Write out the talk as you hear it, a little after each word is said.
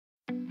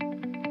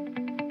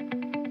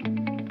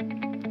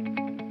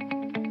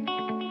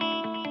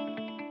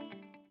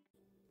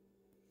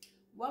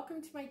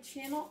welcome to my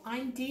channel.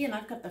 I'm Dee and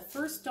I've got the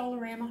first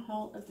Dollarama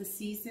haul of the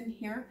season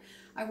here.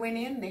 I went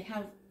in, they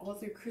have all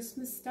their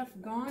Christmas stuff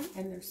gone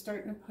and they're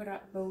starting to put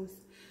up both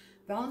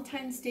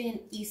Valentine's Day and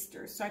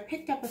Easter. So I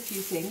picked up a few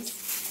things.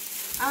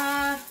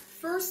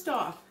 First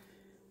off,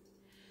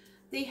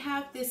 they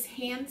have this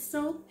hand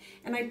soap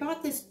and I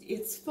bought this,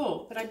 it's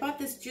full, but I bought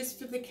this just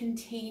for the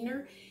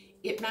container.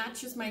 It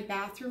matches my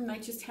bathroom and I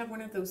just have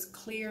one of those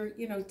clear,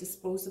 you know,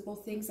 disposable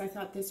things. I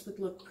thought this would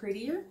look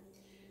prettier.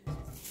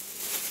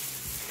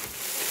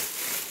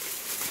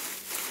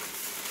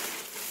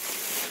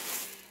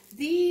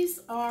 These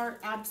are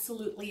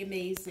absolutely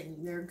amazing.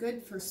 They're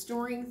good for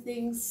storing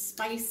things,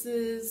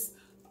 spices,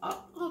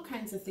 all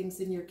kinds of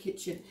things in your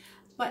kitchen.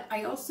 But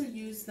I also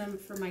use them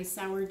for my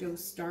sourdough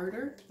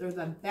starter. They're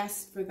the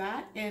best for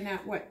that. And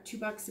at what,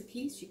 $2 a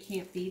piece? You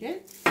can't beat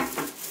it.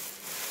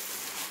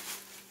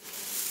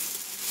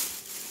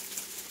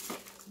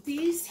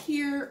 These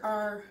here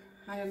are,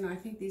 I don't know, I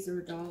think these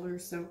are $1 or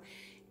so.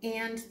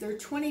 And they're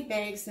 20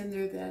 bags and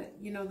they're the,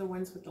 you know, the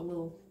ones with the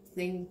little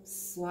thing,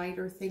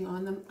 slider thing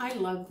on them. I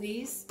love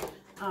these.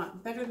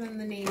 Better than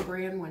the name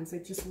brand ones. I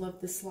just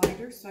love the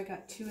slider, so I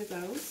got 2 of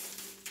those.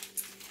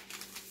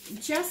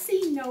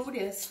 Jessie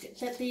noticed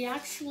that they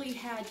actually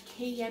had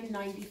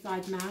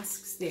KN95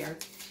 masks there.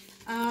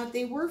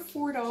 They were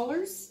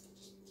 $4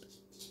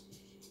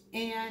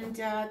 and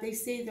they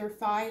say they're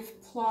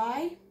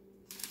 5-ply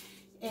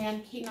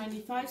and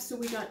K95, so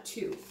we got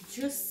 2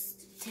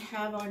 just to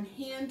have on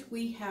hand.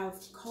 We have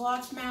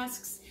cloth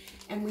masks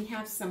and we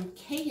have some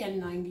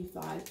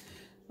KN95,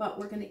 but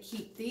we're going to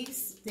keep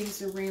these.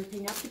 Things are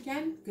ramping up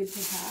again. Good to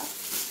have.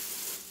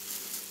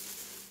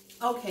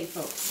 Okay,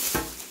 folks,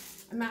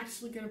 I'm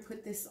actually going to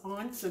put this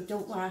on, so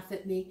don't laugh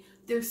at me.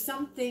 There's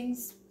some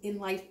things in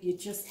life you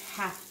just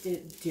have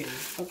to do,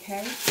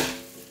 okay?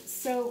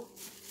 So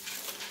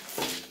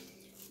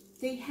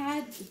they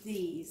had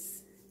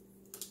these.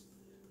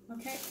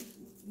 Okay,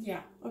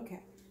 yeah, okay.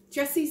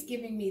 Jessie's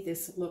giving me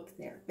this look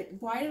there, but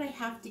why did I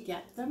have to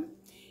get them?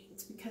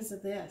 It's because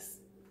of this.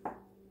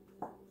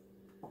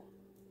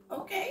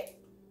 Okay.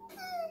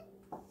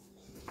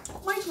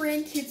 My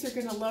grandkids are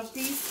going to love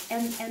these,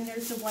 and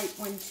there's a white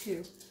one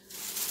too.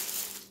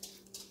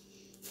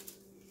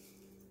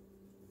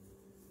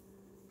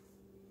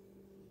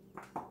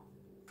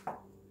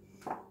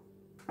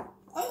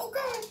 Oh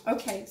God.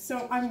 Okay,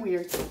 so I'm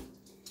weird,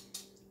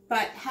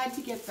 but had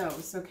to get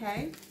those,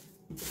 okay?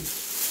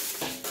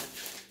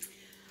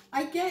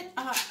 I get,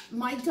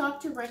 my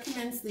doctor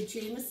recommends the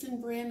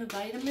Jameson brand of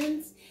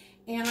vitamins,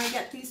 and I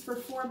get these for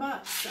 $4.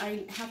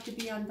 I have to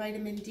be on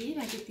vitamin D,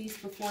 and I get these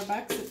for $4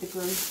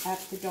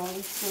 at the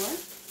dollar store.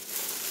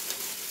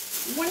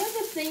 One of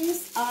the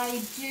things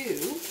I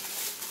do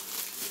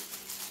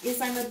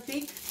is I'm a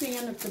big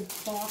fan of the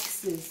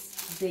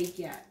boxes they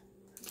get.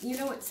 You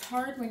know, it's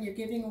hard when you're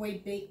giving away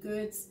baked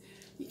goods.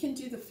 You can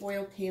do the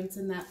foil pans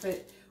and that,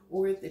 but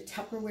or the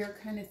Tupperware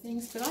kind of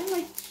things, but I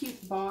like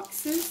cute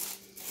boxes.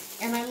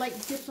 And I like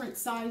different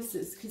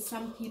sizes because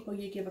some people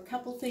you give a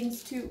couple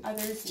things to,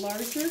 others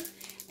larger.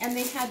 And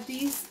they had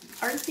these,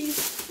 aren't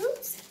these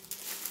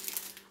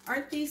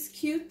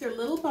cute? They're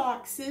little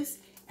boxes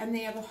and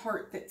they have a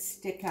heart that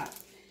stick up.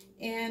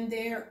 And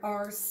there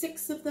are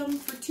 6 of them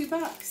for $2.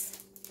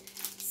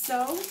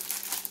 So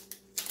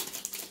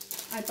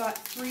I bought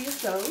 3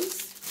 of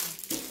those.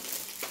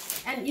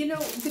 And you know,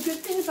 the good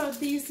thing about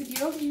these, if you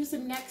don't use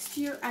them next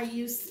year, I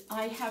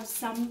have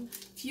some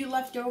few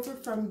left over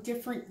from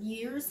different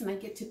years and I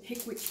get to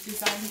pick which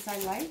designs I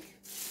like.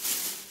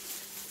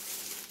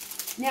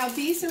 Now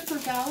these are for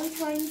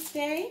Valentine's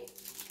Day.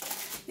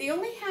 They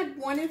only had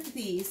 1 of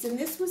these and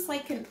this was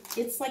like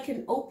it's like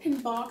an open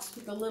box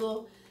with a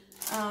little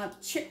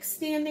chick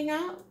standing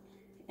out.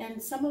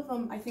 And some of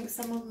them, I think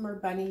some of them are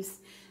bunnies.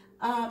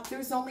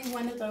 There's only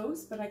 1 of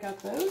those, but I got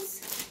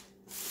those.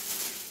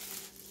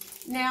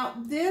 Now,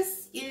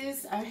 this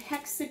is a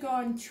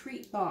hexagon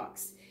treat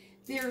box.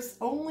 There's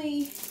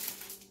only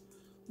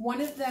 1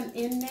 of them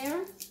in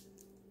there.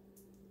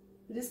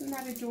 But isn't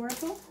that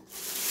adorable?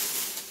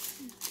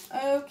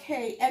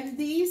 Okay, and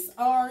these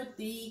are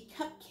the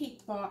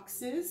cupcake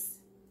boxes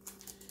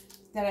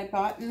that I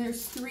bought, and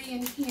there's 3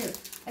 in here.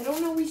 I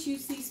don't always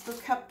use these for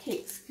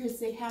cupcakes because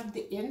they have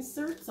the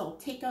inserts. I'll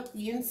take out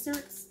the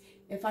inserts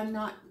if I'm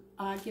not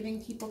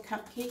giving people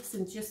cupcakes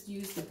and just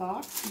use the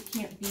box. You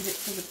can't beat it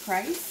for the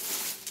price.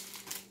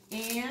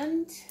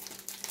 And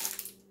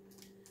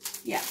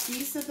yeah,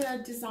 these are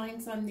the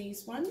designs on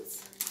these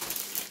ones.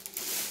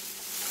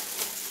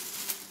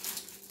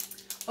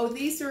 Oh,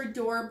 these are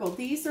adorable.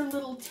 These are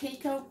little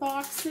takeout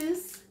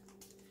boxes.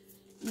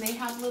 And they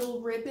have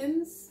little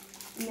ribbons.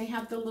 And they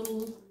have the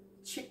little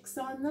chicks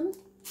on them.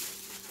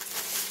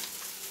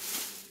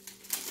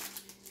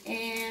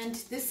 And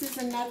this is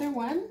another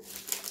one.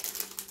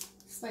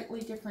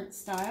 Slightly different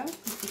style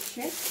with the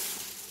chicks.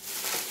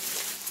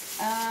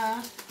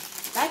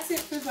 That's it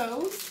for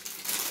those.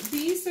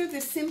 These are the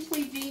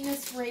Simply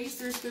Venus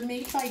razors. They're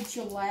made by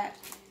Gillette.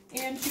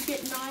 And you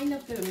get 9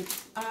 of them.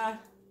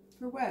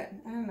 For what?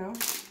 I don't know.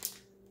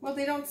 Well,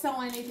 they don't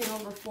sell anything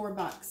over $4.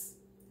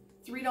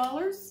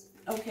 $3.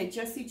 Okay,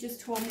 Jessie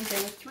just told me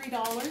they were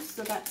 $3,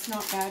 so that's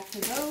not bad for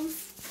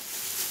those.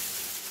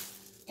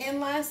 And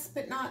last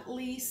but not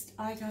least,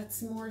 I got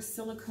some more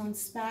silicone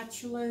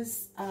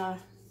spatulas.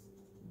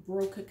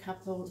 Broke a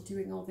couple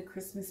doing all the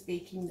Christmas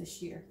baking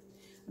this year.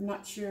 I'm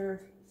not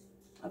sure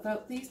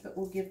about these, but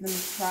we'll give them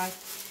a try.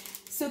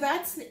 So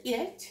that's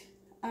it.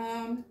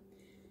 I'm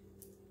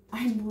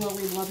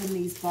really loving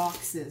these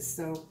boxes,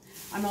 so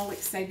I'm all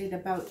excited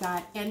about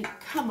that. And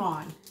come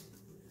on,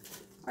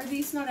 are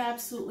these not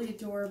absolutely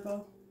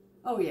adorable?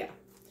 Oh yeah.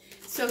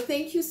 So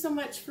thank you so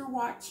much for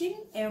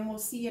watching, and we'll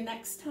see you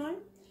next time.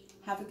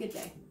 Have a good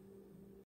day.